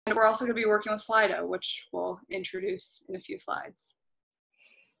we're also going to be working with Slido, which we'll introduce in a few slides.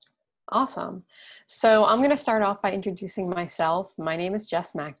 Awesome. So I'm going to start off by introducing myself. My name is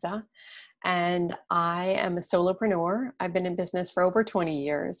Jess Mackta, and I am a solopreneur. I've been in business for over 20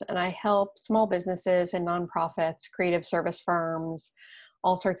 years, and I help small businesses and nonprofits, creative service firms,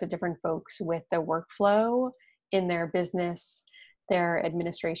 all sorts of different folks with the workflow in their business, their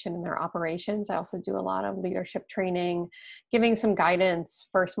administration, and their operations. I also do a lot of leadership training, giving some guidance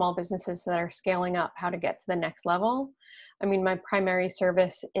for small businesses that are scaling up, how to get to the next level. I mean, my primary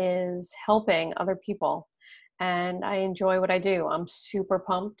service is helping other people, and I enjoy what I do. I'm super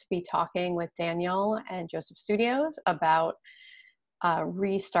pumped to be talking with Daniel and Joseph Studios about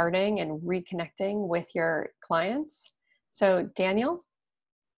restarting and reconnecting with your clients. So Daniel?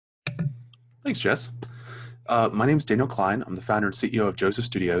 Thanks, Jess. My name is Daniel Klein. I'm the founder and CEO of Joseph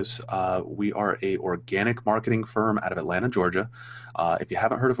Studios. We are a organic marketing firm out of Atlanta, Georgia. If you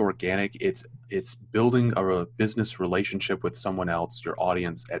haven't heard of organic, it's building a business relationship with someone else, your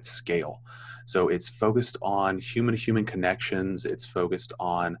audience, at scale. So it's focused on human-to-human connections. It's focused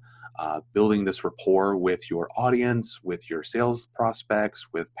on building this rapport with your audience, with your sales prospects,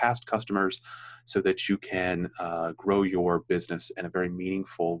 with past customers, so that you can grow your business in a very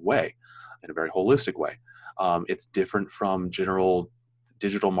meaningful way, in a very holistic way. It's different from general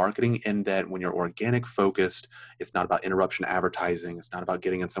digital marketing in that when you're organic focused, it's not about interruption advertising. It's not about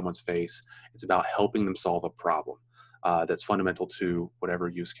getting in someone's face. It's about helping them solve a problem that's fundamental to whatever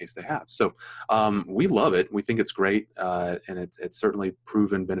use case they have. So we love it. We think it's great. And it's certainly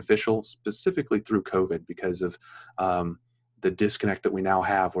proven beneficial, specifically through COVID, because of the disconnect that we now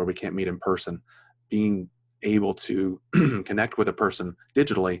have where we can't meet in person. Being able to connect with a person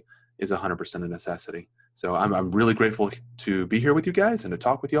digitally is 100% a necessity. So I'm really grateful to be here with you guys and to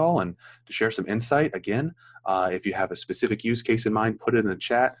talk with y'all and to share some insight. Again, if you have a specific use case in mind, put it in the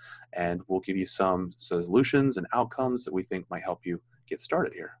chat and we'll give you some solutions and outcomes that we think might help you get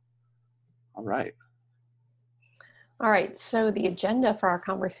started here. All right. All right, so the agenda for our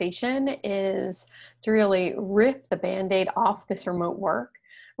conversation is to really rip the Band-Aid off this remote work.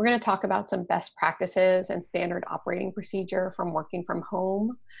 We're going to talk about some best practices and standard operating procedure from working from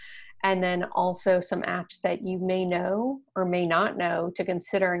home, and then also some apps that you may know or may not know to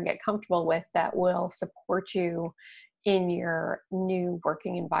consider and get comfortable with that will support you in your new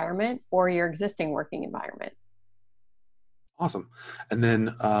working environment or your existing working environment. Awesome. And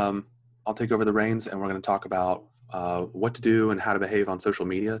then I'll take over the reins and we're going to talk about what to do and how to behave on social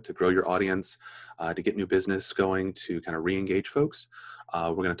media to grow your audience, to get new business going, to kind of re-engage folks.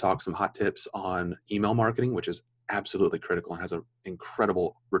 We're going to talk some hot tips on email marketing, which is absolutely critical and has an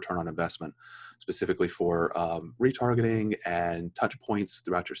incredible return on investment, specifically for retargeting and touch points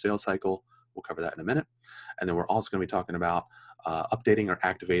throughout your sales cycle. We'll cover that in a minute. And then we're also going to be talking about updating or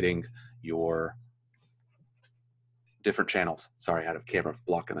activating your different channels. Sorry, I had a camera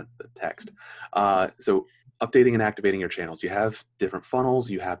blocking the text. So updating and activating your channels. You have different funnels,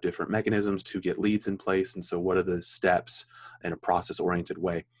 you have different mechanisms to get leads in place. And so what are the steps in a process-oriented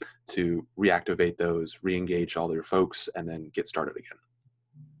way to reactivate those, re-engage all your folks, and then get started again?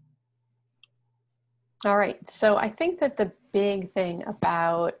 All right, so I think that the big thing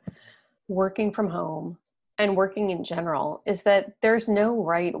about working from home and working in general is that there's no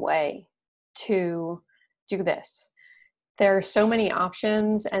right way to do this. There are so many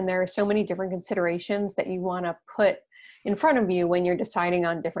options and there are so many different considerations that you want to put in front of you when you're deciding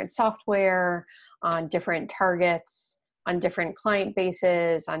on different software, on different targets, on different client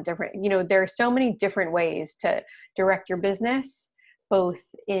bases, on different, there are so many different ways to direct your business,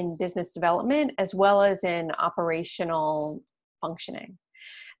 both in business development as well as in operational functioning.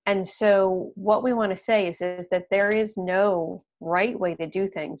 And so what we want to say is that there is no right way to do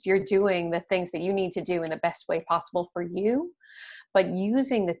things. You're doing the things that you need to do in the best way possible for you, but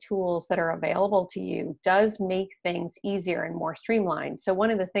using the tools that are available to you does make things easier and more streamlined. So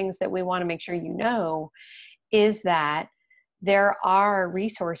one of the things that we want to make sure you know is that there are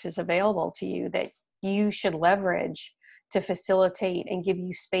resources available to you that you should leverage to facilitate and give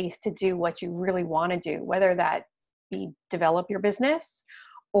you space to do what you really want to do, whether that be develop your business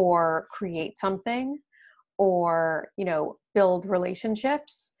or create something or, build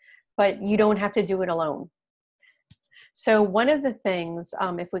relationships, but you don't have to do it alone. So one of the things,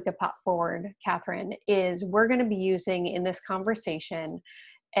 if we could pop forward, Catherine, is we're going to be using in this conversation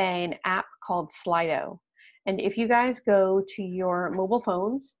an app called Slido. And if you guys go to your mobile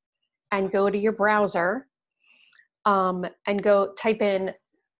phones and go to your browser and go type in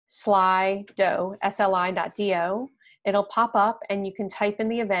Slido, sli.do, it'll pop up and you can type in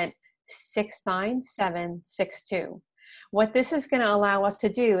the event 69762. What this is going to allow us to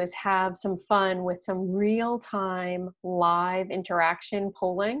do is have some fun with some real-time live interaction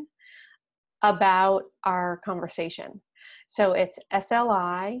polling about our conversation. So it's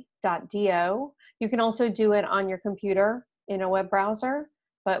sli.do. You can also do it on your computer in a web browser,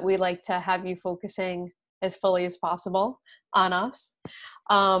 but we like to have you focusing as fully as possible on us.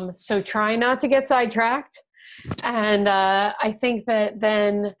 So try not to get sidetracked. And I think that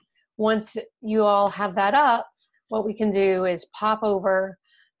then once you all have that up, what we can do is pop over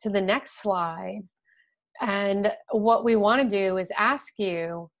to the next slide. And what we want to do is ask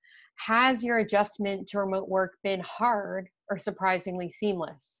you, has your adjustment to remote work been hard or surprisingly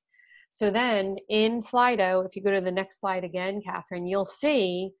seamless? So then in Slido, if you go to the next slide again, Catherine, you'll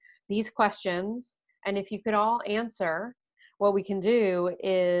see these questions. And if you could all answer, what we can do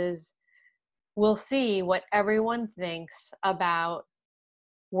is we'll see what everyone thinks about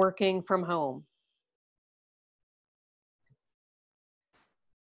working from home.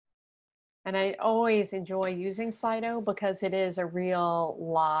 And I always enjoy using Slido because it is a real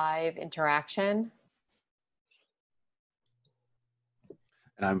live interaction.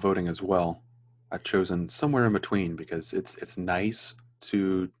 And I'm voting as well. I've chosen somewhere in between because it's nice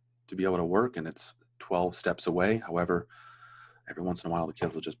to be able to work, and it's 12 steps away. However, every once in a while the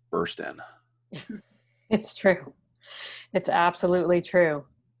kids will just burst in. It's true. It's absolutely true.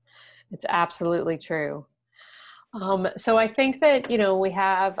 It's absolutely true. So I think that, you know, we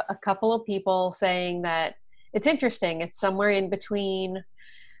have a couple of people saying that it's interesting. It's somewhere in between.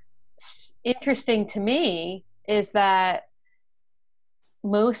 Interesting to me is that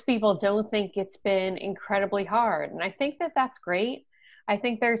most people don't think it's been incredibly hard. And I think that that's great. I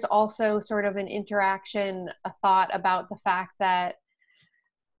think there's also sort of an interaction, a thought about the fact that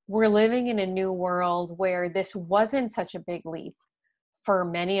we're living in a new world where this wasn't such a big leap for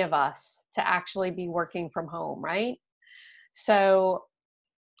many of us to actually be working from home, right? So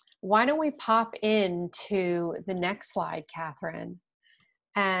why don't we pop into the next slide, Catherine?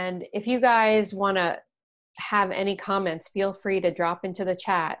 And if you guys want to have any comments, feel free to drop into the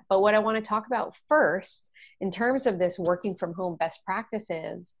chat. But what I want to talk about first, in terms of this working from home best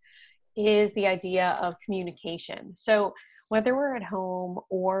practices, is the idea of communication. So whether we're at home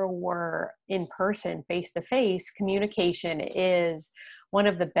or we're in person, face-to-face, communication is one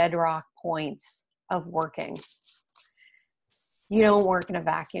of the bedrock points of working. You don't work in a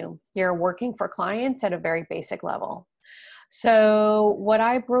vacuum. You're working for clients at a very basic level. So what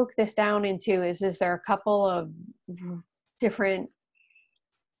I broke this down into is there a couple of different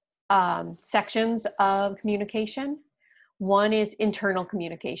sections of communication. One is internal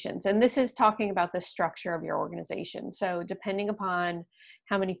communications, and this is talking about the structure of your organization. So depending upon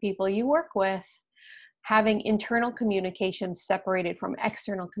how many people you work with, having internal communications separated from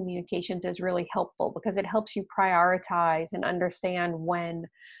external communications is really helpful because it helps you prioritize and understand when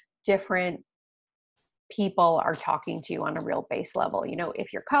different people are talking to you on a real base level. You know,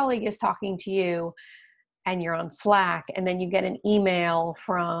 if your colleague is talking to you and you're on Slack and then you get an email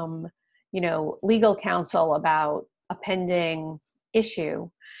from, you know, legal counsel about a pending issue,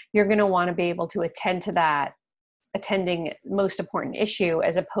 you're going to want to be able to attend to that attending most important issue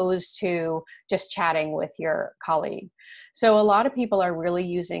as opposed to just chatting with your colleague. So a lot of people are really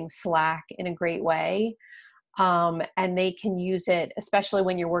using Slack in a great way. And they can use it, especially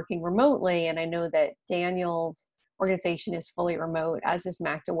when you're working remotely. And I know that Daniel's organization is fully remote, as is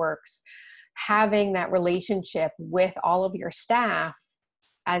MacktaWorks. Having that relationship with all of your staff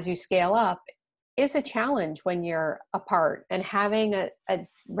as you scale up is a challenge when you're apart. And having a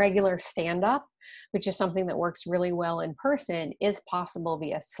regular stand-up, which is something that works really well in person, is possible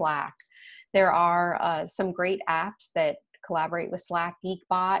via Slack. There are some great apps that collaborate with Slack.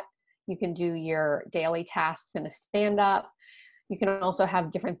 Geekbot. You can do your daily tasks in a stand-up. You can also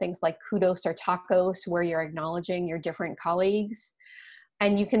have different things like kudos or tacos where you're acknowledging your different colleagues.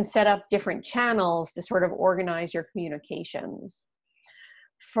 And you can set up different channels to sort of organize your communications.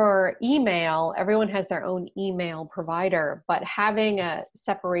 For email, everyone has their own email provider, but having a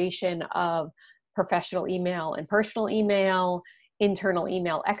separation of professional email and personal email, internal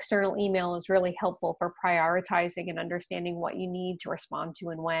email, external email is really helpful for prioritizing and understanding what you need to respond to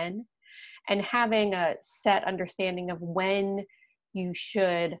and when, and having a set understanding of when you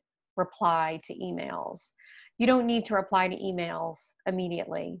should reply to emails. You don't need to reply to emails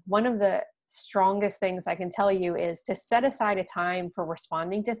immediately. One of the strongest things I can tell you is to set aside a time for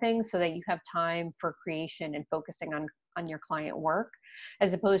responding to things so that you have time for creation and focusing on your client work,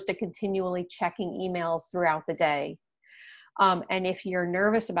 as opposed to continually checking emails throughout the day. And if you're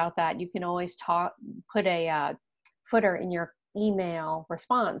nervous about that, you can always put a footer in your email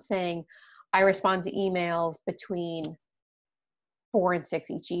response saying, I respond to emails between 4 and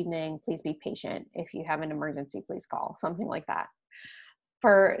 6 each evening. Please be patient. If you have an emergency, please call, something like that.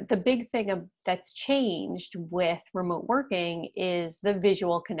 For the big thing that's changed with remote working is the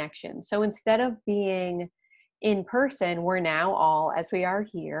visual connection. So instead of being in person, we're now all, as we are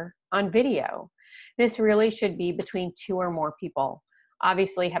here, on video. This really should be between 2 or more people.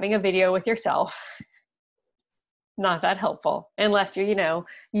 Obviously, having a video with yourself, not that helpful, unless you're,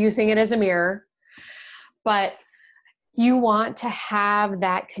 using it as a mirror. But you want to have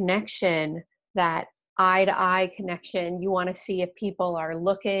that connection, that eye-to-eye connection. You want to see if people are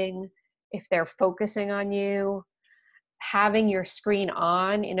looking, if they're focusing on you. Having your screen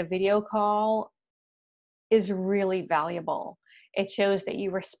on in a video call is really valuable. It shows that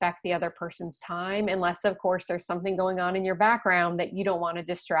you respect the other person's time, unless, of course, there's something going on in your background that you don't want to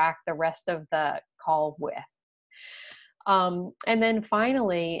distract the rest of the call with. And then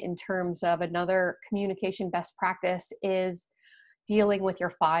finally, in terms of another communication best practice is dealing with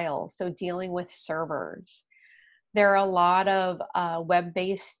your files. So dealing with servers. There are a lot of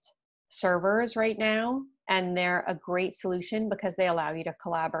web-based servers right now, and they're a great solution because they allow you to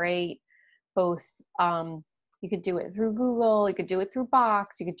collaborate both. You could do it through Google, you could do it through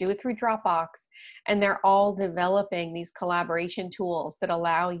Box, you could do it through Dropbox, and they're all developing these collaboration tools that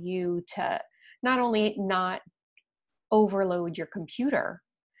allow you to not only not overload your computer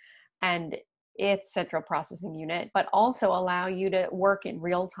and its central processing unit, but also allow you to work in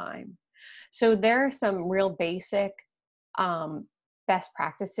real time. So there are some real basic best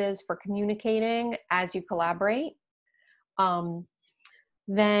practices for communicating as you collaborate.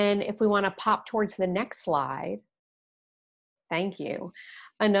 Then if we want to pop towards the next slide, thank you.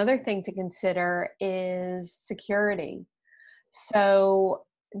 Another thing to consider is security. So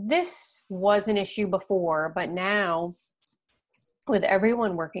this was an issue before, but now with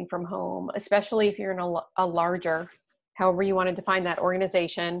everyone working from home, especially if you're in a larger, however you want to define that,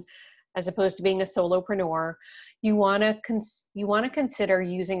 organization, as opposed to being a solopreneur, you want to consider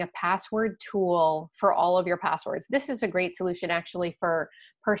using a password tool for all of your passwords. This is a great solution actually for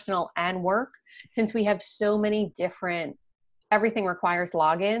personal and work, since we have so many different, everything requires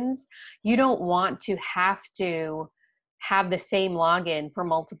logins. You don't want to have the same login for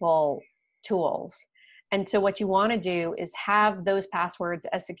multiple tools. And so what you want to do is have those passwords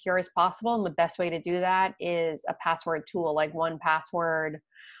as secure as possible. And the best way to do that is a password tool like 1Password,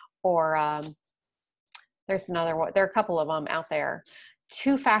 or there's another one. There are a couple of them out there.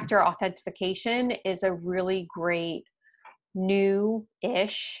 Two-factor authentication is a really great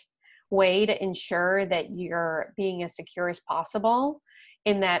new-ish way to ensure that you're being as secure as possible,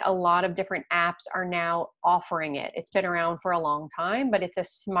 in that a lot of different apps are now offering it. It's been around for a long time, but it's a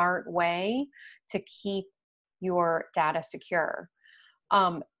smart way to keep your data secure.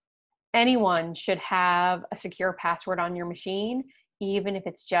 Anyone should have a secure password on your machine, even if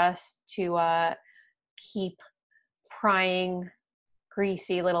it's just to keep prying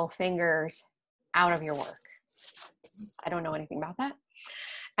greasy little fingers out of your work. I don't know anything about that.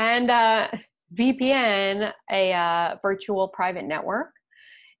 And VPN, a virtual private network,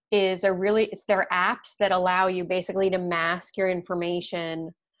 is it's their apps that allow you basically to mask your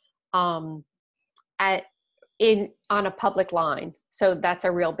information on a public line. So that's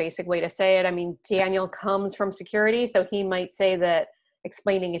a real basic way to say it. I mean, Daniel comes from security, so he might say that,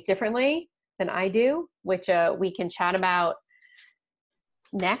 explaining it differently than I do, which we can chat about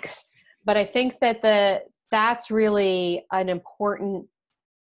next. But I think that that's really an important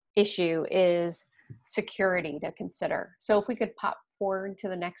issue, is security to consider. So if we could pop forward to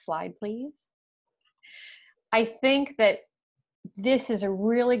the next slide, please. I think that this is a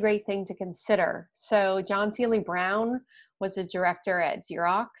really great thing to consider. So John Seely Brown was a director at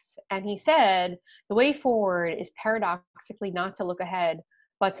Xerox, and he said, the way forward is paradoxically not to look ahead,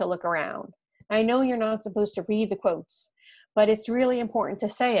 but to look around. I know you're not supposed to read the quotes, but it's really important to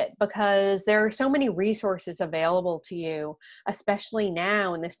say it, because there are so many resources available to you, especially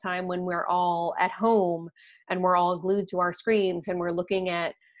now in this time when we're all at home and we're all glued to our screens and we're looking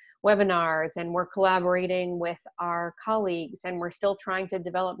at webinars and we're collaborating with our colleagues and we're still trying to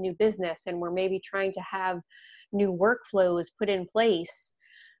develop new business and we're maybe trying to have new workflows put in place.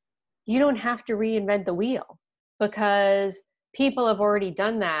 You don't have to reinvent the wheel, because people have already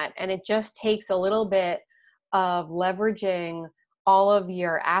done that, and it just takes a little bit of leveraging all of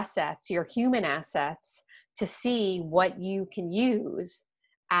your assets, your human assets, to see what you can use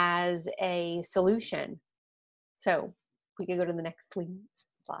as a solution. So we can go to the next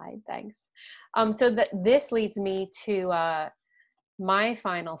slide, thanks. So this leads me to my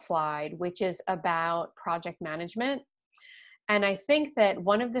final slide, which is about project management. And I think that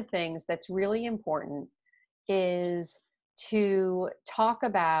one of the things that's really important is to talk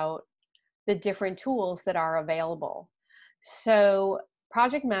about the different tools that are available. So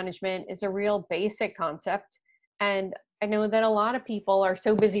project management is a real basic concept. And I know that a lot of people are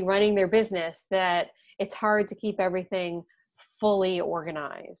so busy running their business that it's hard to keep everything fully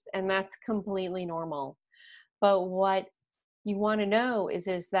organized. And that's completely normal. But what you want to know is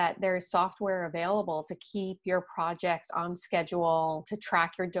that there's software available to keep your projects on schedule, to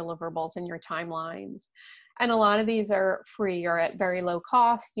track your deliverables and your timelines. And a lot of these are free or at very low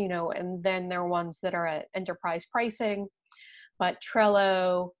cost, and then there are ones that are at enterprise pricing. But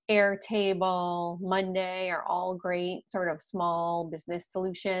Trello, Airtable, Monday are all great sort of small business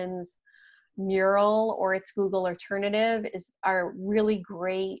solutions. Mural, or its Google alternative, are really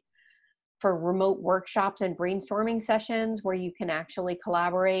great for remote workshops and brainstorming sessions where you can actually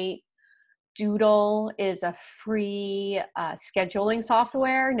collaborate. Doodle is a free scheduling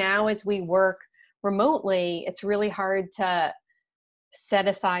software. Now, as we work remotely, it's really hard to set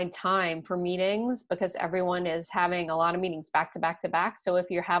aside time for meetings because everyone is having a lot of meetings back to back to back. So if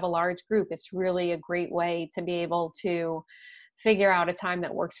you have a large group, it's really a great way to be able to figure out a time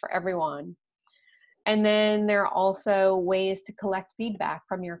that works for everyone. And then there are also ways to collect feedback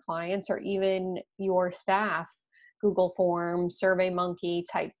from your clients or even your staff. Google Forms, SurveyMonkey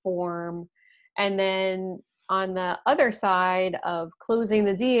type form. And then on the other side of closing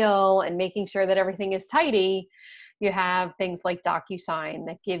the deal and making sure that everything is tidy, you have things like DocuSign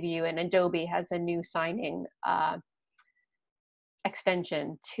that give you, and Adobe has a new signing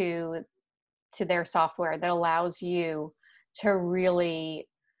extension to their software that allows you to really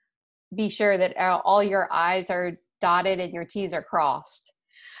be sure that all your I's are dotted and your T's are crossed.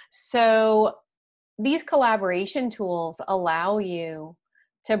 So these collaboration tools allow you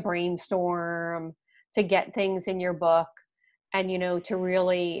to brainstorm, to get things in your book, and, to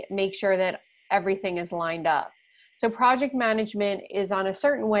really make sure that everything is lined up. So project management is, on a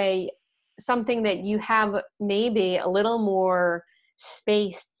certain way, something that you have maybe a little more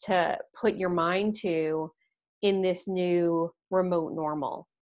space to put your mind to in this new remote normal.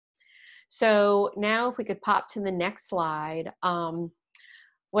 So now if we could pop to the next slide,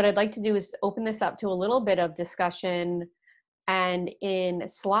 what I'd like to do is open this up to a little bit of discussion. And in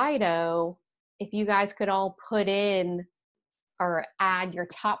Slido, if you guys could all put in or add your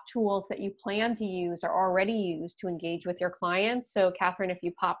top tools that you plan to use or already use to engage with your clients. So Catherine, if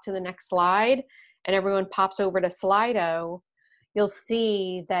you pop to the next slide and everyone pops over to Slido, you'll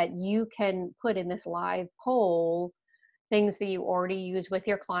see that you can put in this live poll things that you already use with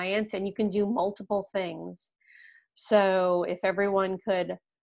your clients, and you can do multiple things. So if everyone could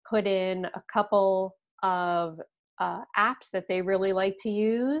put in a couple of apps that they really like to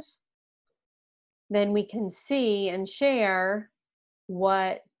use, then we can see and share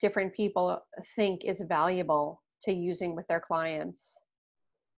what different people think is valuable to using with their clients.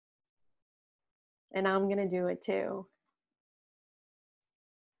 And I'm going to do it too.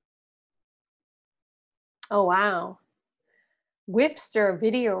 Oh, wow. Whipster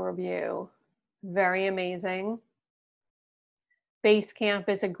video review, very amazing. Basecamp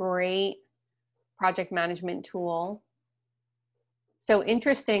is a great project management tool. So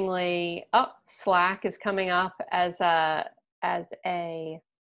interestingly, Slack is coming up as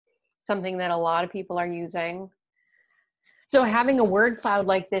something that a lot of people are using. So having a word cloud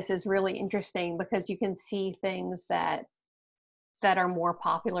like this is really interesting because you can see things that are more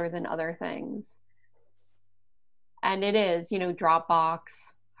popular than other things. And it is, Dropbox,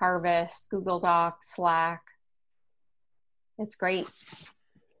 Harvest, Google Docs, Slack. It's great.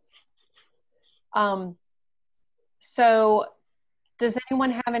 So does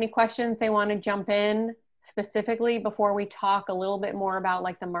anyone have any questions they want to jump in specifically before we talk a little bit more about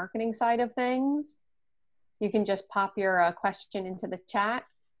like the marketing side of things? You can just pop your question into the chat.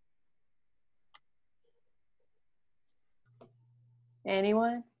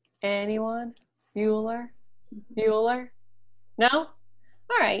 Anyone? Bueller? No?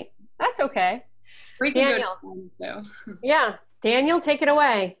 All right. That's okay. Daniel. Yeah. Daniel, take it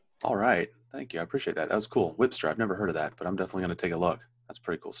away. All right. Thank you. I appreciate that. That was cool. Whipster. I've never heard of that, but I'm definitely going to take a look. That's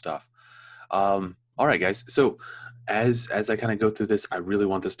pretty cool stuff. All right, guys. So as I kind of go through this, I really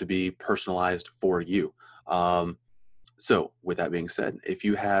want this to be personalized for you. So with that being said, if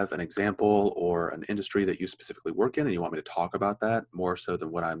you have an example or an industry that you specifically work in and you want me to talk about that more so than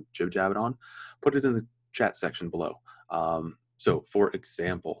what I'm jib-jabbing on, put it in the chat section below. So for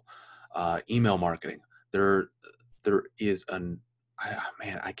example, email marketing. There is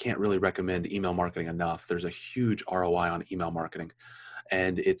I can't really recommend email marketing enough. There's a huge ROI on email marketing.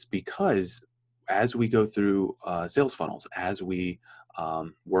 And it's because as we go through sales funnels, as we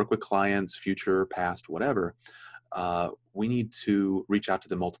work with clients, future, past, whatever, we need to reach out to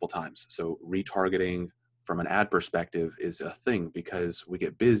them multiple times. So retargeting from an ad perspective is a thing because we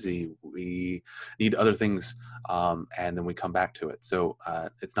get busy, we need other things, and then we come back to it. So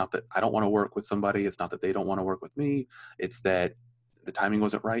it's not that I don't want to work with somebody, it's not that they don't want to work with me, it's that the timing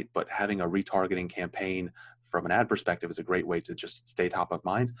wasn't right, but having a retargeting campaign from an ad perspective is a great way to just stay top of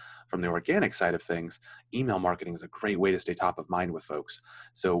mind. From the organic side of things, email marketing is a great way to stay top of mind with folks.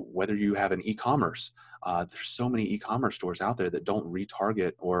 So whether you have an e-commerce, there's so many e-commerce stores out there that don't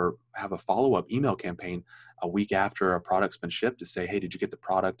retarget or have a follow-up email campaign a week after a product's been shipped to say, hey, did you get the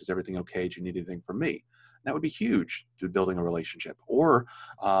product? Is everything okay? Do you need anything from me? That would be huge to building a relationship. Or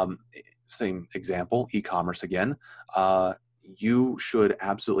same example, e-commerce again. You should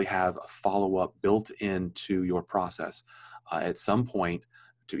absolutely have a follow-up built into your process at some point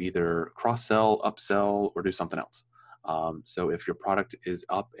to either cross-sell, upsell, or do something else. So if your product is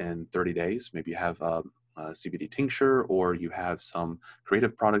up in 30 days, maybe you have a CBD tincture or you have some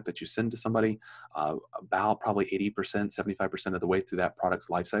creative product that you send to somebody, about probably 80%, 75% of the way through that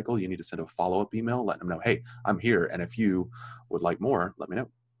product's life cycle, you need to send a follow-up email, letting them know, hey, I'm here. And if you would like more, let me know.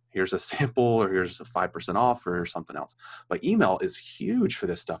 Here's a sample, or here's a 5% off, or something else. But email is huge for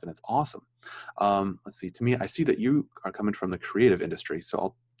this stuff, and it's awesome. Let's see. To me, I see that you are coming from the creative industry,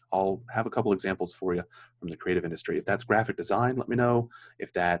 so I'll have a couple examples for you from the creative industry. If that's graphic design, let me know.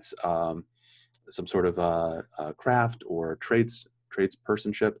 If that's some sort of craft or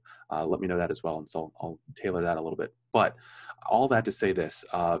tradespersonship, let me know that as well. And so I'll tailor that a little bit. But all that to say this,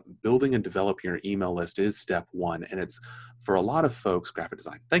 building and developing your email list is step one. And it's for a lot of folks, graphic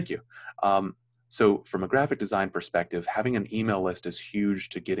design. Thank you. So from a graphic design perspective, having an email list is huge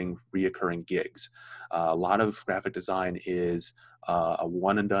to getting reoccurring gigs. A lot of graphic design is a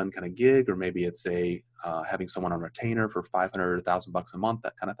one and done kind of gig, or maybe it's a having someone on retainer for $500 or $1,000 a month,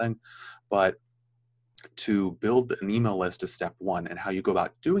 that kind of thing. But to build an email list is step one, and how you go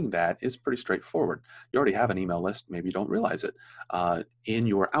about doing that is pretty straightforward. You already have an email list, maybe you don't realize it. In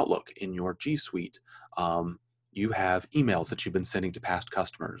your Outlook, in your G Suite, you have emails that you've been sending to past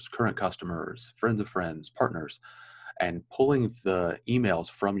customers, current customers, friends of friends, partners, and pulling the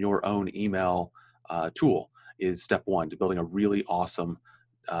emails from your own email tool is step one to building a really awesome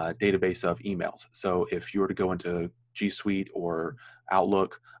database of emails. So if you were to go into G Suite or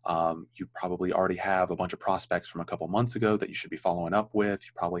Outlook, you probably already have a bunch of prospects from a couple months ago that you should be following up with.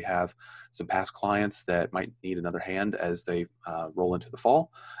 You probably have some past clients that might need another hand as they roll into the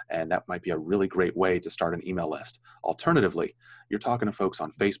fall, and that might be a really great way to start an email list. Alternatively, you're talking to folks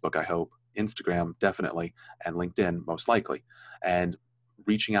on Facebook, I hope, Instagram definitely, and LinkedIn most likely, and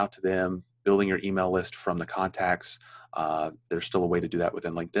reaching out to them, building your email list from the contacts. There's still a way to do that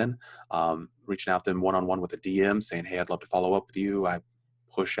within LinkedIn. Reaching out to them one-on-one with a DM saying, hey, I'd love to follow up with you. I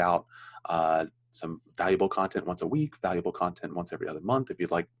push out some valuable content once a week, valuable content once every other month. If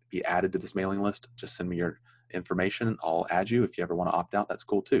you'd like to be added to this mailing list, just send me your information. I'll add you. If you ever want to opt out, that's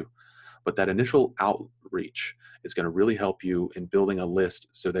cool too. But that initial outreach is going to really help you in building a list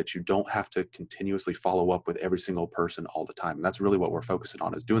so that you don't have to continuously follow up with every single person all the time. And that's really what we're focusing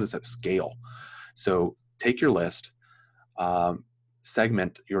on, is doing this at scale. So take your list,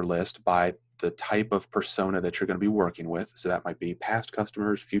 segment your list by the type of persona that you're going to be working with. So that might be past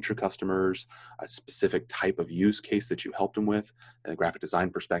customers, future customers, a specific type of use case that you helped them with. And the graphic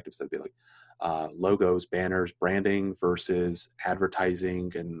design perspective, so that'd be like logos, banners, branding versus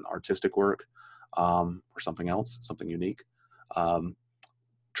advertising and artistic work, or something else, something unique.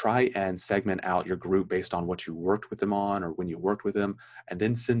 Try and segment out your group based on what you worked with them on or when you worked with them, and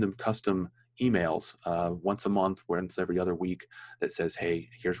then send them custom emails once a month, once every other week, that says, hey,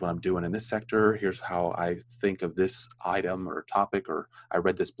 here's what I'm doing in this sector. Here's how I think of this item or topic, or I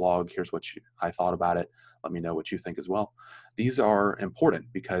read this blog. Here's what I thought about it. Let me know what you think as well. These are important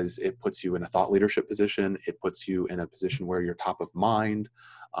because it puts you in a thought leadership position. It puts you in a position where you're top of mind,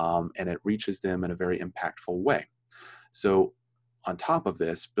 and it reaches them in a very impactful way. So on top of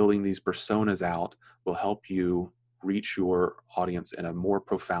this, building these personas out will help you reach your audience in a more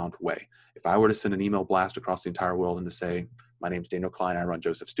profound way. If I were to send an email blast across the entire world and to say, my name's Daniel Klein, I run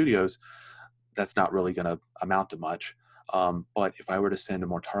Joseph Studios, that's not really going to amount to much. But if I were to send a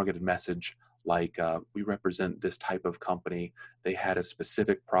more targeted message, like we represent this type of company, they had a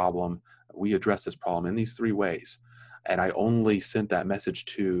specific problem, we address this problem in these 3 ways, and I only sent that message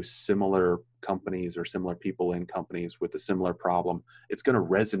to similar companies or similar people in companies with a similar problem, it's going to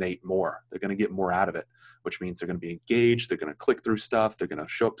resonate more. They're going to get more out of it, which means they're going to be engaged. They're going to click through stuff. They're going to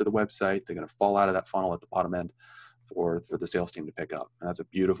show up to the website. They're going to fall out of that funnel at the bottom end for the sales team to pick up. And that's a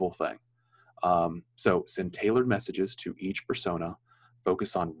beautiful thing. So send tailored messages to each persona.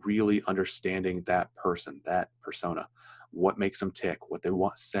 Focus on really understanding that person, that persona, what makes them tick, what they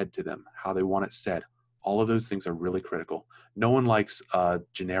want said to them, how they want it said. All of those things are really critical. No one likes a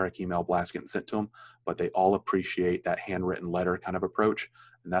generic email blast getting sent to them, but they all appreciate that handwritten letter kind of approach.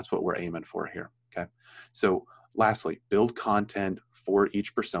 And that's what we're aiming for here. Okay. So lastly, build content for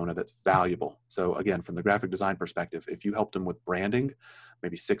each persona that's valuable. So again, from the graphic design perspective, if you helped them with branding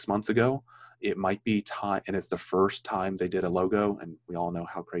maybe 6 months ago, it might be time, and it's the first time they did a logo, and we all know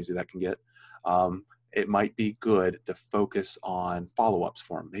how crazy that can get. It might be good to focus on follow-ups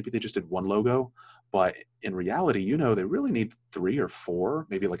for them. Maybe they just did one logo, but in reality, they really need 3 or 4,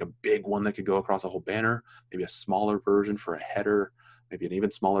 maybe like a big one that could go across a whole banner, maybe a smaller version for a header, maybe an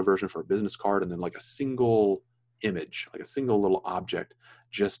even smaller version for a business card, and then like a single image, like a single little object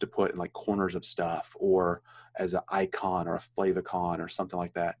just to put in like corners of stuff or as an icon or a favicon or something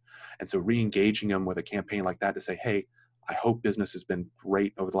like that. And so re-engaging them with a campaign like that to say, hey, I hope business has been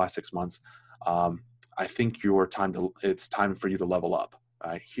great over the last 6 months. I think it's time for you to level up.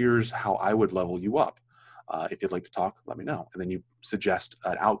 Here's how I would level you up. If you'd like to talk, let me know. And then you suggest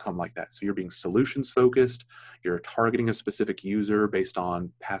an outcome like that. So you're being solutions focused. You're targeting a specific user based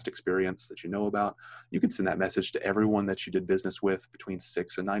on past experience that you know about. You could send that message to everyone that you did business with between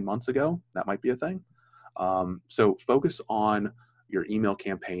 6 and 9 months ago. That might be a thing. So focus on your email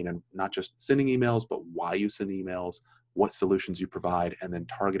campaign and not just sending emails, but why you send emails, what solutions you provide, and then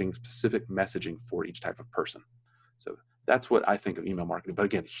targeting specific messaging for each type of person. So that's what I think of email marketing. But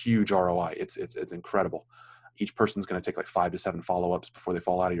again, huge ROI. It's incredible. Each person's going to take like 5 to 7 follow-ups before they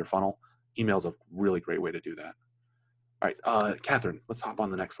fall out of your funnel. Email is a really great way to do that. All right, Catherine, let's hop on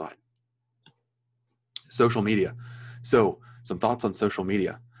the next slide. Social media. So some thoughts on social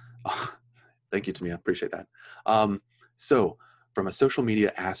media. Thank you, Tamia. Appreciate that. So from a social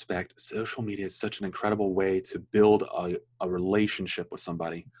media aspect, social media is such an incredible way to build a relationship with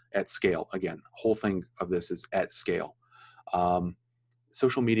somebody at scale. Again, whole thing of this is at scale.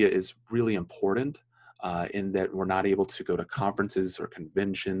 Social media is really important in that we're not able to go to conferences or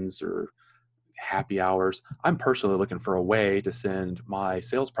conventions or happy hours. I'm personally looking for a way to send my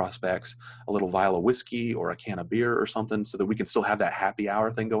sales prospects a little vial of whiskey or a can of beer or something so that we can still have that happy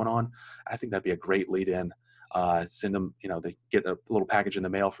hour thing going on. I think that'd be a great lead in. Send them, they get a little package in the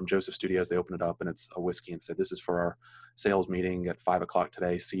mail from Joseph Studios. They open it up and it's a whiskey and said, this is for our sales meeting at 5 o'clock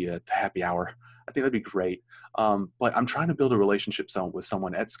today. See you at the happy hour. I think that'd be great. But I'm trying to build a relationship with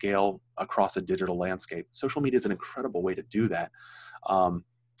someone at scale across a digital landscape. Social media is an incredible way to do that.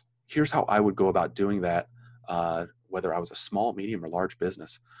 Here's how I would go about doing that, whether I was a small, medium, or large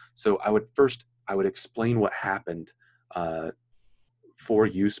business. So I would explain what happened for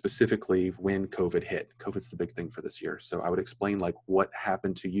you specifically when COVID hit. COVID's the big thing for this year. So I would explain like what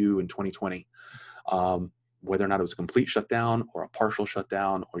happened to you in 2020, whether or not it was a complete shutdown or a partial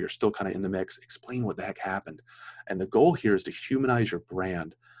shutdown, or you're still kind of in the mix. Explain what the heck happened. And the goal here is to humanize your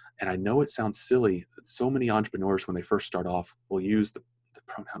brand. And I know it sounds silly that so many entrepreneurs, when they first start off, will use the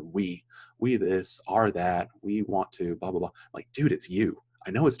pronoun we this, are that, we want to, blah, blah, blah. Like, dude, it's you.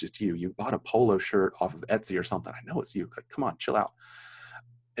 I know it's just you. You bought a polo shirt off of Etsy or something. I know it's you. Come on, chill out.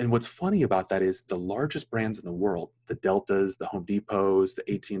 And what's funny about that is the largest brands in the world, the Deltas, the Home Depots,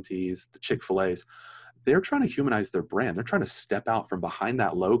 the AT&Ts, the Chick-fil-A's, they're trying to humanize their brand. They're trying to step out from behind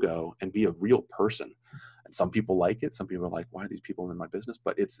that logo and be a real person. And some people like it. Some people are like, why are these people in my business?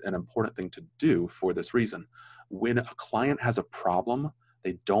 But it's an important thing to do for this reason. When a client has a problem,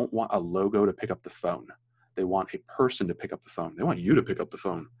 they don't want a logo to pick up the phone. They want a person to pick up the phone. They want you to pick up the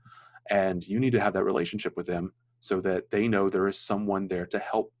phone. And you need to have that relationship with them so that they know there is someone there to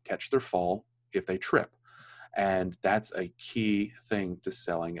help catch their fall if they trip. And that's a key thing to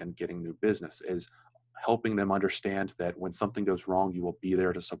selling and getting new business, is helping them understand that when something goes wrong, you will be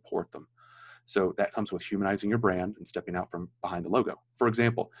there to support them. So that comes with humanizing your brand and stepping out from behind the logo. For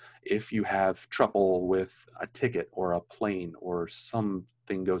example, if you have trouble with a ticket or a plane or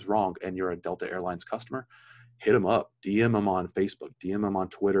something goes wrong and you're a Delta Airlines customer, hit them up, DM them on Facebook, DM them on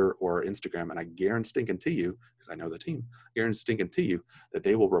Twitter or Instagram, and I guarantee to you, because I know the team, guarantee to you that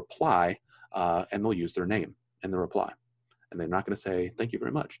they will reply and they'll use their name in the reply. And they're not going to say, thank you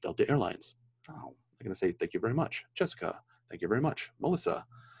very much, Delta Airlines. Oh, they're going to say, thank you very much, Jessica. Thank you very much, Melissa.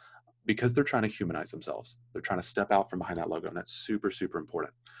 Because they're trying to humanize themselves. They're trying to step out from behind that logo, and that's super, super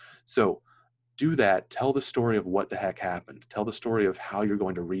important. So do that. Tell the story of what the heck happened. Tell the story of how you're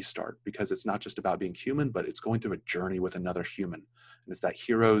going to restart, because it's not just about being human, but it's going through a journey with another human. And it's that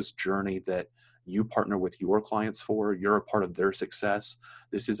hero's journey that you partner with your clients for. You're a part of their success.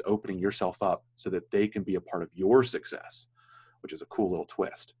 This is opening yourself up so that they can be a part of your success, which is a cool little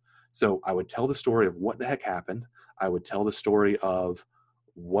twist. So I would tell the story of what the heck happened. I would tell the story of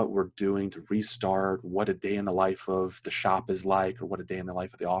what we're doing to restart, what a day in the life of the shop is like, or what a day in the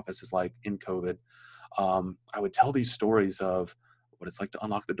life of the office is like in COVID. I would tell these stories of what it's like to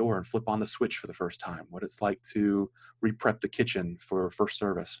unlock the door and flip on the switch for the first time, what it's like to re-prep the kitchen for first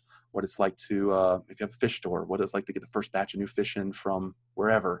service, what it's like to, if you have a fish store, what it's like to get the first batch of new fish in from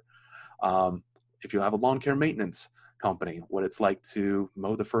wherever. If you have a lawn care maintenance company, what it's like to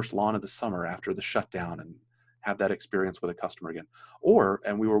mow the first lawn of the summer after the shutdown and have that experience with a customer again.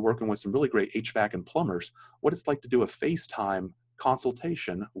 And we were working with some really great HVAC and plumbers, what it's like to do a FaceTime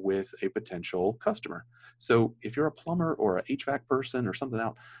consultation with a potential customer. So if you're a plumber or a HVAC person or something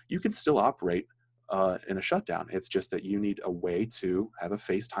else, you can still operate in a shutdown. It's just that you need a way to have a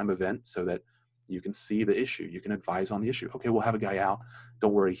FaceTime event so that you can see the issue. You can advise on the issue. Okay, we'll have a guy out.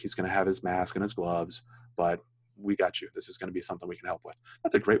 Don't worry, he's going to have his mask and his gloves, but we got you. This is going to be something we can help with.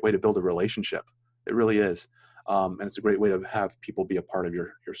 That's a great way to build a relationship. It really is. And it's a great way to have people be a part of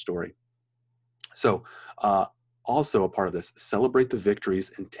your story. So also a part of this, celebrate the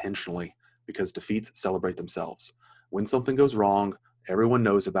victories intentionally, because defeats celebrate themselves. When something goes wrong, everyone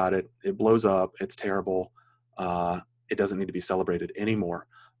knows about it. It blows up. It's terrible. It doesn't need to be celebrated anymore.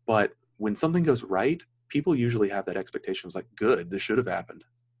 But when something goes right, people usually have that expectation. It's like, good, this should have happened.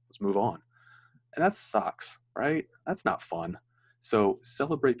 Let's move on. And that sucks, right? That's not fun. So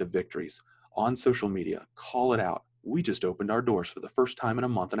celebrate the victories on social media. Call it out. We just opened our doors for the first time in a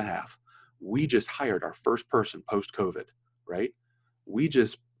month and a half. We just hired our first person post-COVID, right?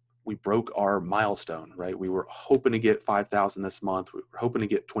 We broke our milestone, right? We were hoping to get 5,000 this month. We were hoping to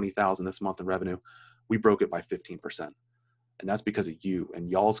get 20,000 this month in revenue. We broke it by 15%. And that's because of you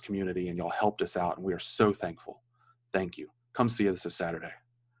and y'all's community, and y'all helped us out. And we are so thankful. Thank you. Come see us this Saturday,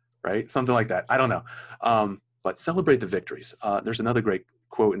 right? Something like that. I don't know. But celebrate the victories. There's another great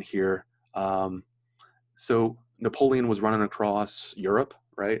quote in here. So Napoleon was running across Europe,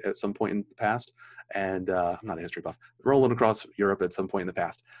 right, at some point in the past. And I'm not a history buff, rolling across Europe at some point in the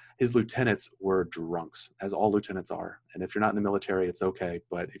past. His lieutenants were drunks, as all lieutenants are. And if you're not in the military, it's okay.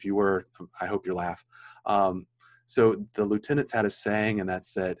 But if you were, I hope you laugh. So the lieutenants had a saying, and that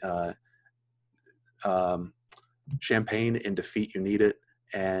said, champagne in defeat, you need it.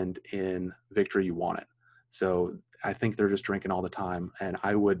 And in victory, you want it. So I think they're just drinking all the time. And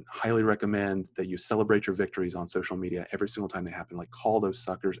I would highly recommend that you celebrate your victories on social media every single time they happen. Like, call those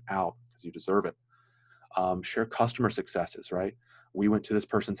suckers out because you deserve it. Share customer successes, right? We went to this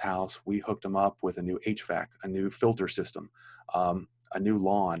person's house. We hooked them up with a new HVAC, a new filter system, a new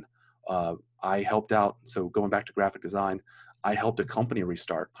lawn. I helped out. So going back to graphic design, I helped a company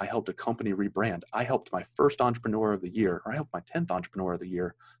restart. I helped a company rebrand. I helped my first entrepreneur of the year, or I helped my 10th entrepreneur of the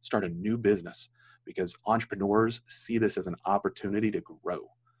year start a new business, because entrepreneurs see this as an opportunity to grow.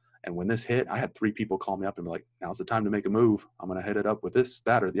 And when this hit, I had 3 people call me up and be like, now's the time to make a move. I'm going to hit it up with this,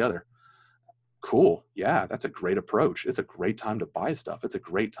 that, or the other. Cool. Yeah, that's a great approach. It's a great time to buy stuff. It's a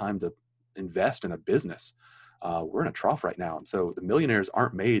great time to invest in a business. We're in a trough right now. And so the millionaires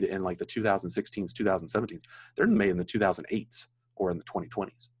aren't made in like the 2016s, 2017s. They're made in the 2008s or in the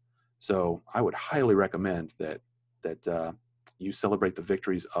 2020s. So I would highly recommend that you celebrate the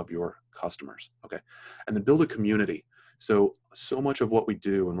victories of your customers. Okay. And then build a community. So much of what we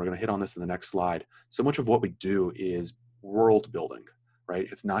do, and we're going to hit on this in the next slide, so much of what we do is world building, right?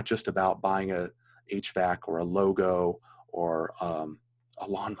 It's not just about buying a HVAC or a logo or a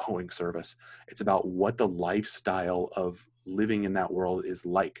lawn mowing service. It's about what the lifestyle of living in that world is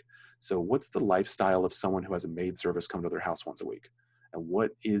like. So what's the lifestyle of someone who has a maid service come to their house once a week? And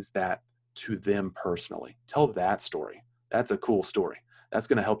what is that to them personally? Tell that story. That's a cool story. That's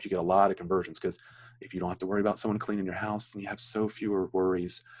going to help you get a lot of conversions, because if you don't have to worry about someone cleaning your house, then you have so fewer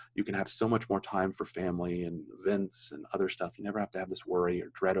worries. You can have so much more time for family and events and other stuff. You never have to have this worry or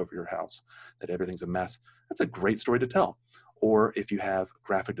dread over your house that everything's a mess. That's a great story to tell. Or if you have a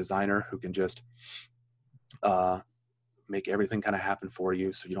graphic designer who can just make everything kind of happen for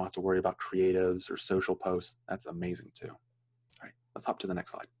you, so you don't have to worry about creatives or social posts, that's amazing too. All right, let's hop to the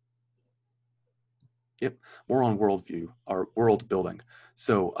next slide. Yep, more on worldview or world building.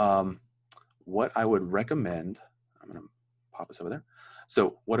 So what I would recommend, I'm going to pop this over there.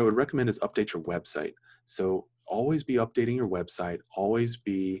 So what I would recommend is update your website. So always be updating your website, always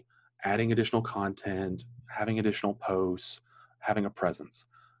be adding additional content, having additional posts, having a presence.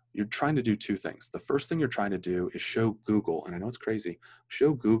 You're trying to do 2 things. The first thing you're trying to do is show Google, and I know it's crazy,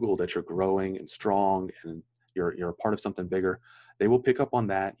 show Google that you're growing and strong and you're a part of something bigger. They will pick up on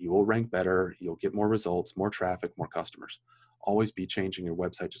that. You will rank better. You'll get more results, more traffic, more customers. always be changing your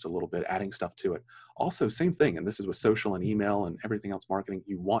website just a little bit, adding stuff to it. Also, same thing, and this is with social and email and everything else marketing,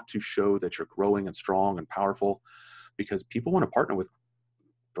 you want to show that you're growing and strong and powerful, because people want to partner with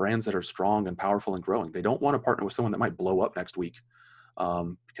brands that are strong and powerful and growing. They don't want to partner with someone that might blow up next week,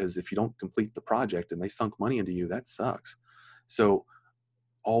 because if you don't complete the project and they sunk money into you, that sucks. So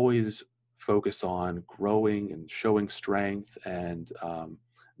always focus on growing and showing strength and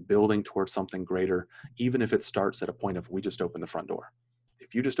building towards something greater, even if it starts at a point of, we just open the front door.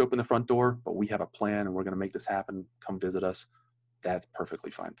 If you just open the front door, but we have a plan and we're going to make this happen, come visit us, that's perfectly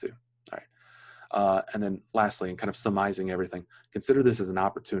fine too. All right. And then lastly, and kind of summarizing everything, consider this as an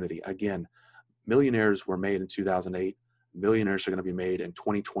opportunity. Again, millionaires were made in 2008. Millionaires are going to be made in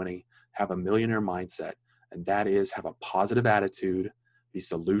 2020. Have a millionaire mindset, and that is have a positive attitude, be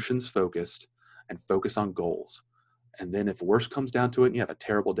solutions focused, and focus on goals. And then if worse comes down to it and you have a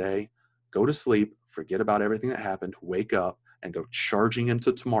terrible day, go to sleep, forget about everything that happened, wake up, and go charging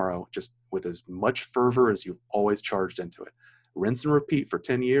into tomorrow just with as much fervor as you've always charged into it. Rinse and repeat for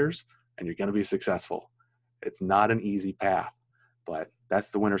 10 years, and you're going to be successful. It's not an easy path, but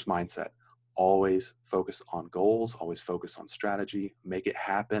that's the winner's mindset. Always focus on goals, always focus on strategy, make it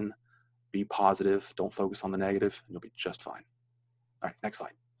happen, be positive, don't focus on the negative, and you'll be just fine. All right, next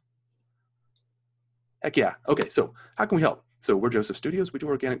slide. Heck yeah. Okay, so how can we help? So we're Joseph Studios. We do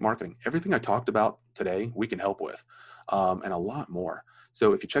organic marketing. Everything I talked about today, we can help with, and a lot more.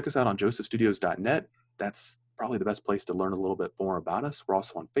 So if you check us out on josephstudios.net, that's probably the best place to learn a little bit more about us. We're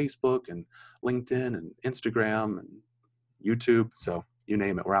also on Facebook and LinkedIn and Instagram and YouTube. So you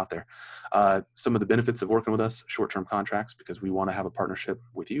name it, we're out there. Some of the benefits of working with us, short-term contracts, because we want to have a partnership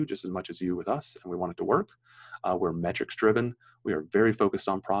with you just as much as you with us, and we want it to work. We're metrics driven. We are very focused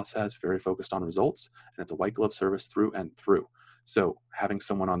on process, very focused on results, and it's a white glove service through and through. So having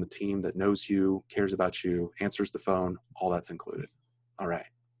someone on the team that knows you, cares about you, answers the phone, all that's included. All right.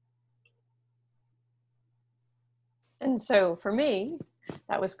 And so for me,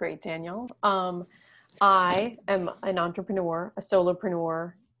 that was great, Daniel. I am an entrepreneur, a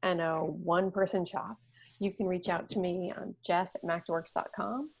solopreneur, and a one-person shop. You can reach out to me on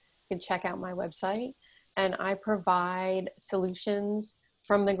jess@MacktaWorks.com. You can check out my website, and I provide solutions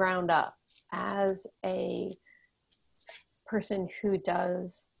from the ground up. As a person who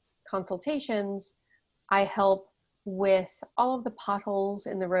does consultations, I help with all of the potholes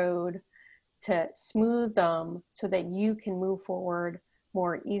in the road to smooth them so that you can move forward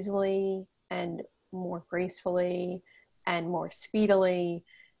more easily and more gracefully and more speedily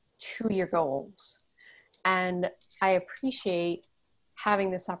to your goals. And I appreciate having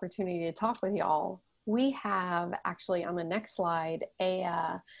this opportunity to talk with y'all. We have actually on the next slide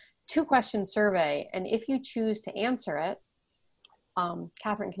a 2-question survey, and if you choose to answer it,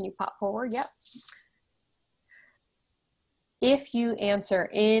 Catherine, can you pop forward? Yep. If you answer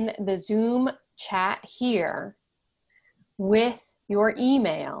in the Zoom chat here with your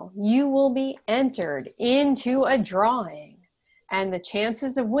email, you will be entered into a drawing, and the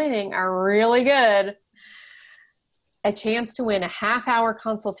chances of winning are really good. A chance to win a half-hour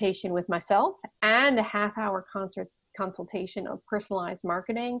consultation with myself and a half-hour consultation of personalized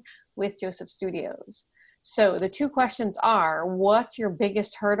marketing with Joseph Studios. So the 2 questions are, what's your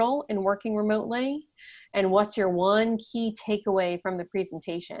biggest hurdle in working remotely? And what's your one key takeaway from the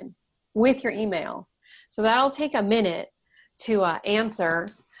presentation with your email? So that'll take a minute to answer.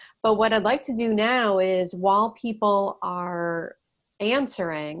 But what I'd like to do now is, while people are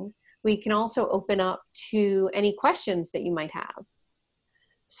answering, we can also open up to any questions that you might have.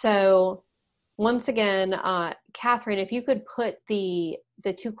 So once again, Catherine, if you could put the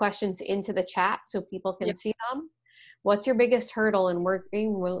 2 questions into the chat so people can see them. What's your biggest hurdle in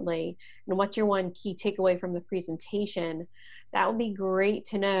working remotely? And what's your one key takeaway from the presentation? That would be great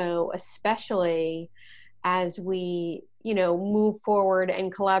to know, especially as we, move forward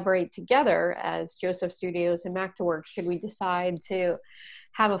and collaborate together as Joseph Studios and MacktaWorks, should we decide to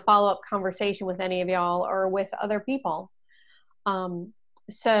have a follow-up conversation with any of y'all or with other people.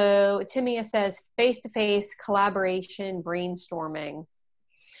 So Timia says face-to-face collaboration, brainstorming.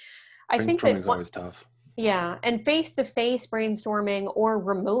 Brainstorming is always tough. Yeah, and face-to-face brainstorming or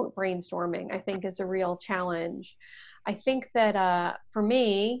remote brainstorming, I think, is a real challenge. I think that for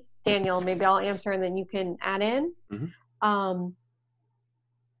me, Daniel, maybe I'll answer and then you can add in. Mm-hmm.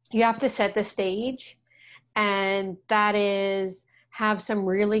 You have to set the stage, and that is have some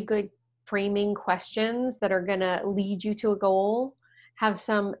really good framing questions that are going to lead you to a goal. Have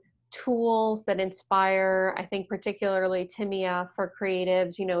some tools that inspire, I think particularly Timia for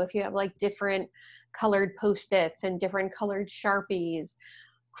creatives, if you have like different colored Post-its and different colored Sharpies,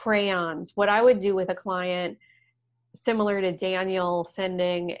 crayons. What I would do with a client similar to Daniel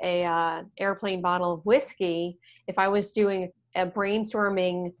sending a airplane bottle of whiskey, if I was doing a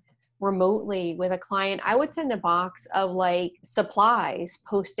brainstorming remotely with a client, I would send a box of like supplies,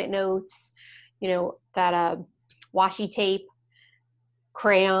 Post-it notes, that washi tape,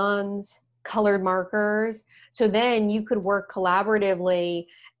 crayons, colored markers. So then you could work collaboratively.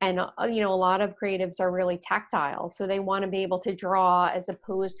 And, a lot of creatives are really tactile. So they want to be able to draw as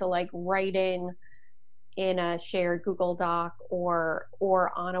opposed to like writing in a shared Google Doc or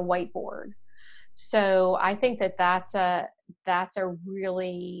on a whiteboard. So I think that that's a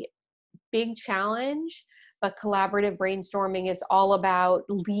really big challenge, but collaborative brainstorming is all about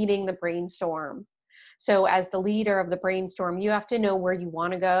leading the brainstorm. So as the leader of the brainstorm, you have to know where you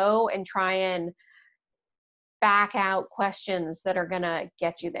want to go and try and back out questions that are going to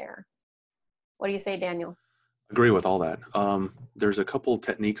get you there. What do you say, Daniel? Agree with all that. There's a couple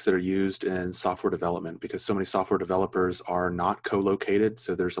techniques that are used in software development because so many software developers are not co-located.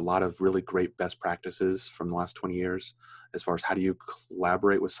 So there's a lot of really great best practices from the last 20 years as far as how do you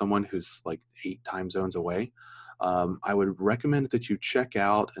collaborate with someone who's like 8 time zones away. I would recommend that you check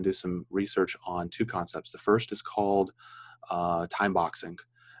out and do some research on 2 concepts. The first is called time boxing,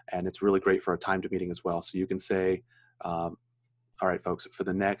 and it's really great for a timed meeting as well. So you can say, all right, folks, for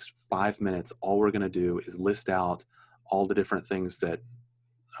the next 5 minutes, all we're going to do is list out all the different things that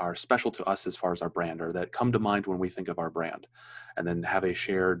are special to us as far as our brand or that come to mind when we think of our brand. And then have a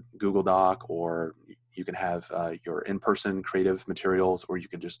shared Google Doc, or you can have your in-person creative materials, or you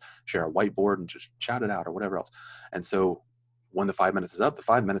can just share a whiteboard and just shout it out or whatever else. And so when the 5 minutes is up, the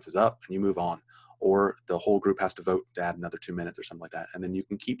 5 minutes is up and you move on. Or the whole group has to vote to add another 2 minutes or something like that. And then you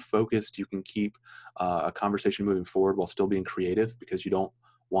can keep focused, you can keep a conversation moving forward while still being creative, because you don't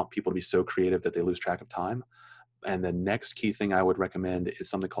want people to be so creative that they lose track of time. And the next key thing I would recommend is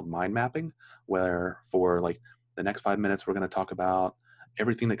something called mind mapping, where for like the next 5 minutes, we're going to talk about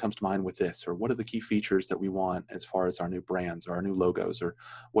everything that comes to mind with this, or what are the key features that we want as far as our new brands or our new logos, or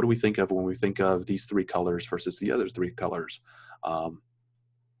what do we think of when we think of these 3 colors versus the other 3 colors.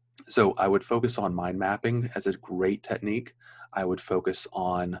 So I would focus on mind mapping as a great technique. I would focus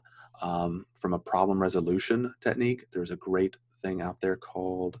on, from a problem resolution technique, there's a great thing out there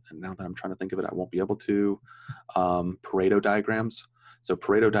called, and now that I'm trying to think of it, I won't be able to, Pareto diagrams. So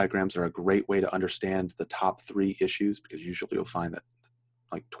Pareto diagrams are a great way to understand the top 3 issues, because usually you'll find that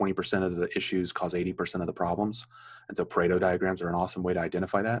like 20% of the issues cause 80% of the problems. And so Pareto diagrams are an awesome way to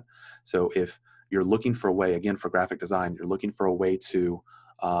identify that. So if you're looking for a way, again, for graphic design, you're looking for a way to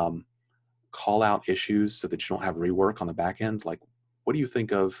call out issues so that you don't have rework on the back end. Like, what do you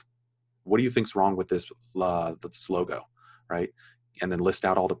think's wrong with this logo, right? And then list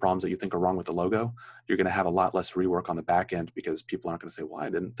out all the problems that you think are wrong with the logo. You're going to have a lot less rework on the back end, because people aren't going to say, well, I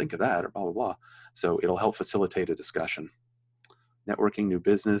didn't think of that, or blah, blah, blah. So it'll help facilitate a discussion. Networking, new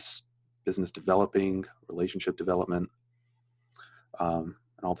business, business developing, relationship development. And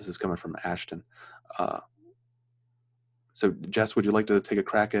all this is coming from Ashton. So Jess, would you like to take a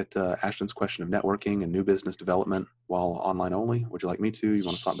crack at Ashton's question of networking and new business development while online only? Would you like me to? You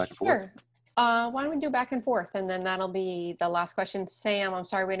want to swap back and forth? Sure. Why don't we do back and forth, and then that'll be the last question. Sam, I'm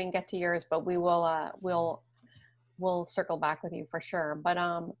sorry we didn't get to yours, but we will we'll circle back with you for sure. But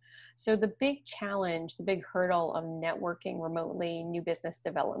so the big challenge, the big hurdle of networking remotely, new business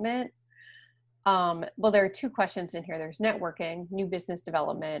development. Well, there are 2 questions in here. There's networking, new business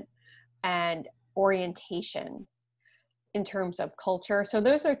development, and orientation in terms of culture. So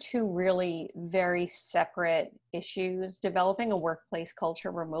those are 2 really very separate issues. Developing a workplace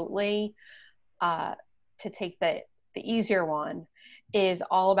culture remotely, to take the easier one, is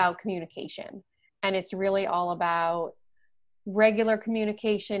all about communication. And it's really all about regular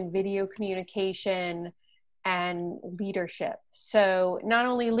communication, video communication, and leadership. So not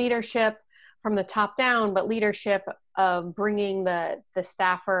only leadership from the top down, but leadership of bringing the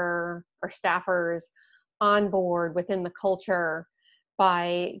staffer or staffers on board within the culture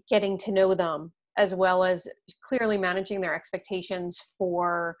by getting to know them, as well as clearly managing their expectations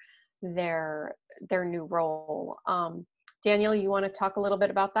for their new role. Daniel, you want to talk a little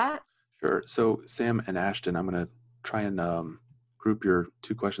bit about that? Sure. So Sam and Ashton, I'm going to try and group your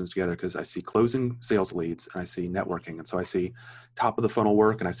 2 questions together, because I see closing sales leads and I see networking. And so I see top of the funnel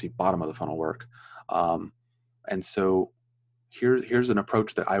work and I see bottom of the funnel work. And so here's an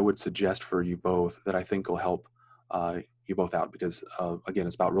approach that I would suggest for you both that I think will help you both out, because again,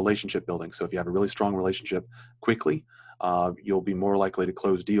 it's about relationship building. So if you have a really strong relationship quickly, you'll be more likely to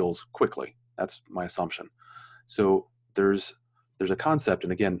close deals quickly. That's my assumption. So there's a concept,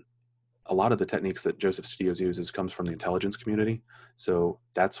 and again, a lot of the techniques that Joseph Studios uses comes from the intelligence community. So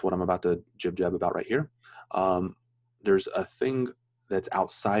that's what I'm about to jib-jab about right here. there's a thing that's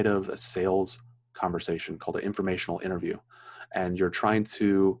outside of a sales conversation called an informational interview. And you're trying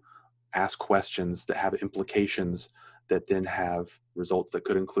to ask questions that have implications that then have results that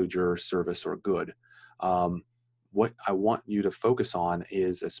could include your service or good. What I want you to focus on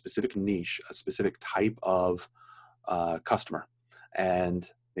is a specific niche, a specific type of customer. And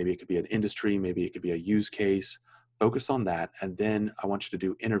maybe it could be an industry, maybe it could be a use case. Focus on that. And then I want you to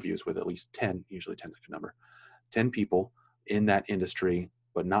do interviews with at least 10, usually 10 is a good number, 10 people in that industry,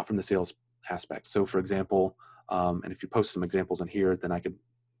 but not from the sales aspect. So for example, and if you post some examples in here, then I could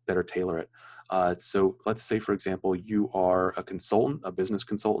better tailor it. So let's say, for example, you are a consultant, a business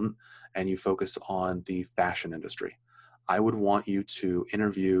consultant, and you focus on the fashion industry. I would want you to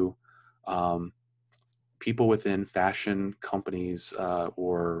interview people within fashion companies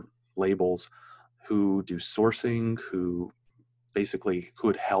or labels who do sourcing, who basically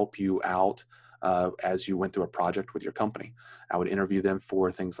could help you out as you went through a project with your company. I would interview them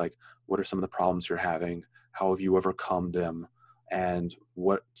for things like, what are some of the problems you're having? How have you overcome them? And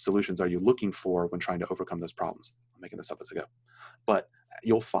what solutions are you looking for when trying to overcome those problems? I'm making this up as I go. But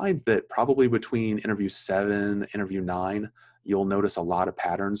you'll find that probably between interview 7, interview 9, you'll notice a lot of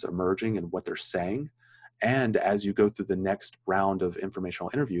patterns emerging in what they're saying. And as you go through the next round of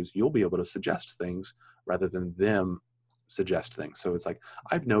informational interviews, you'll be able to suggest things rather than them suggest things. So it's like,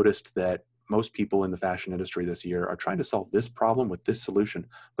 I've noticed that most people in the fashion industry this year are trying to solve this problem with this solution,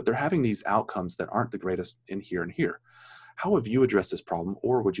 but they're having these outcomes that aren't the greatest in here and here. How have you addressed this problem,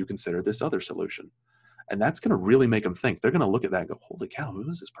 or would you consider this other solution? And that's going to really make them think. They're going to look at that and go, holy cow, who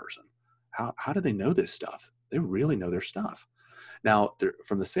is this person? How do they know this stuff? They really know their stuff. Now,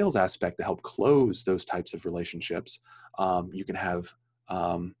 from the sales aspect, to help close those types of relationships, you can have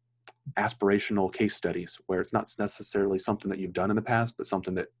aspirational case studies where it's not necessarily something that you've done in the past, but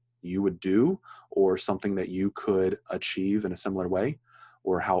something that you would do, or something that you could achieve in a similar way,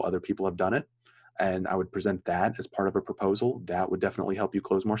 or how other people have done it. And I would present that as part of a proposal. That would definitely help you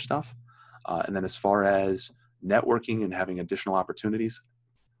close more stuff. And then as far as networking and having additional opportunities,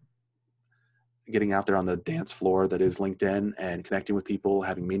 getting out there on the dance floor that is LinkedIn and connecting with people,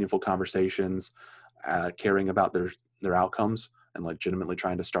 having meaningful conversations, caring about their outcomes, and legitimately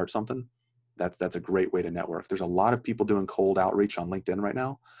trying to start something. That's a great way to network. There's a lot of people doing cold outreach on LinkedIn right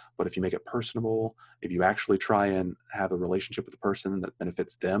now, but if you make it personable, if you actually try and have a relationship with the person that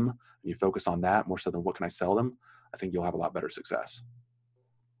benefits them, and you focus on that more so than what can I sell them, I think you'll have a lot better success.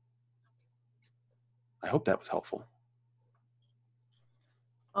 I hope that was helpful.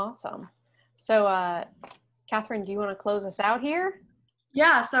 Awesome. So, Catherine, do you want to close us out here?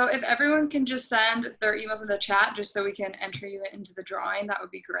 Yeah, so if everyone can just send their emails in the chat just so we can enter you into the drawing, that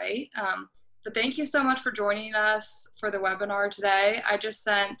would be great. But thank you so much for joining us for the webinar today. I just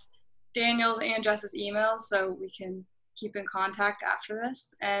sent Daniel's and Jess's emails so we can keep in contact after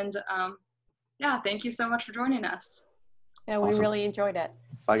this. And yeah, thank you so much for joining us. Yeah, we really enjoyed it.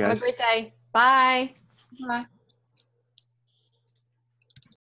 Bye, guys. Have a great day. Bye. Bye.